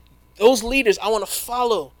church, those leaders, I want to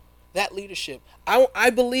follow that leadership. I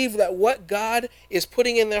believe that what God is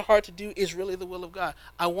putting in their heart to do is really the will of God.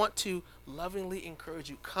 I want to lovingly encourage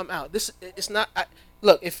you. Come out. It's not.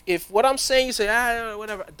 Look, if what I'm saying you say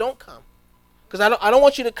whatever, don't come, because I don't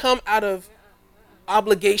want you to come out of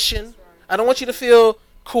obligation. I don't want you to feel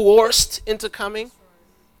coerced into coming.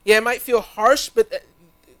 Yeah, it might feel harsh, but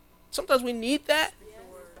sometimes we need that.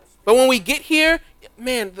 But when we get here,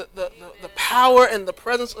 man, the power and the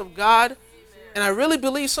presence of God. And I really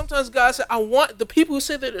believe sometimes God said, I want the people who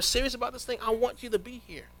say that they're serious about this thing, I want you to be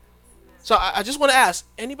here. So I just want to ask,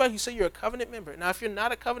 anybody who say you're a covenant member. Now, if you're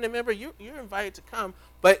not a covenant member, you're invited to come.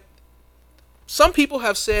 But some people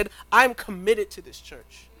have said, I'm committed to this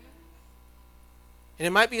church. And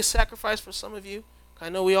it might be a sacrifice for some of you. I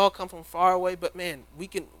know we all come from far away, but man,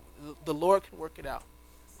 the Lord can work it out.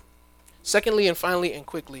 Secondly, and finally, and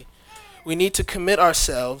quickly, we need to commit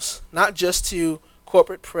ourselves, not just to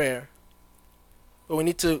corporate prayer, but we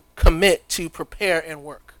need to commit to prepare and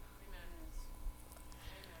work.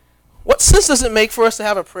 What sense does it make for us to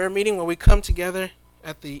have a prayer meeting where we come together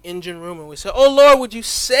at the engine room and we say, oh Lord, would you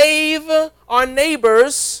save our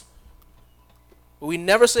neighbors? But we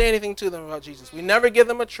never say anything to them about Jesus. We never give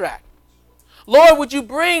them a tract. Lord, would you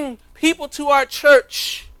bring people to our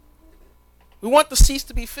church? We want the seats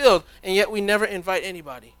to be filled, and yet we never invite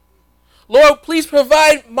anybody. Lord, please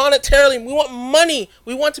provide monetarily. We want money.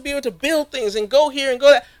 We want to be able to build things and go here and go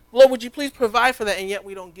there. Lord, would you please provide for that? And yet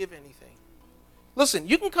we don't give anything. Listen,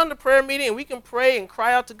 you can come to prayer meeting and we can pray and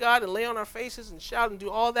cry out to God and lay on our faces and shout and do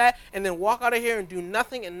all that and then walk out of here and do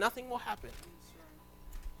nothing and nothing will happen.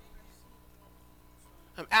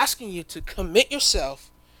 I'm asking you to commit yourself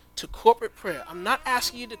to corporate prayer. I'm not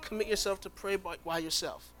asking you to commit yourself to pray by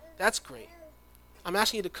yourself. That's great. I'm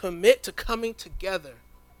asking you to commit to coming together.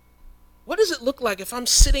 What does it look like if I'm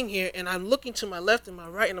sitting here and I'm looking to my left and my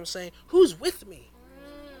right and I'm saying, who's with me?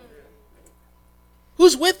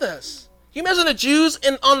 Who's with us? Can you imagine the Jews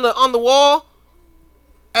on the wall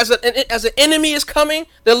as an enemy is coming?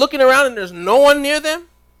 They're looking around and there's no one near them.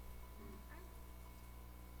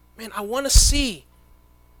 Man, I want to see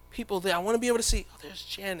people there. I want to be able to see, oh, there's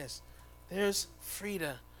Janice, there's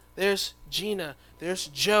Frida, there's Gina, there's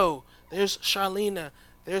Joe, there's Charlena,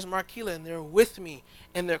 there's Marquila, and they're with me,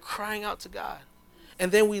 and they're crying out to God.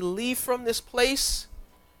 And then we leave from this place,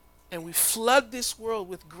 and we flood this world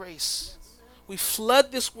with grace. We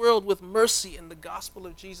flood this world with mercy and the gospel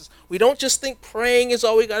of Jesus. We don't just think praying is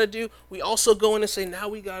all we got to do. We also go in and say, now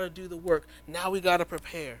we got to do the work. Now we got to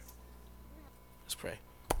prepare. Let's pray.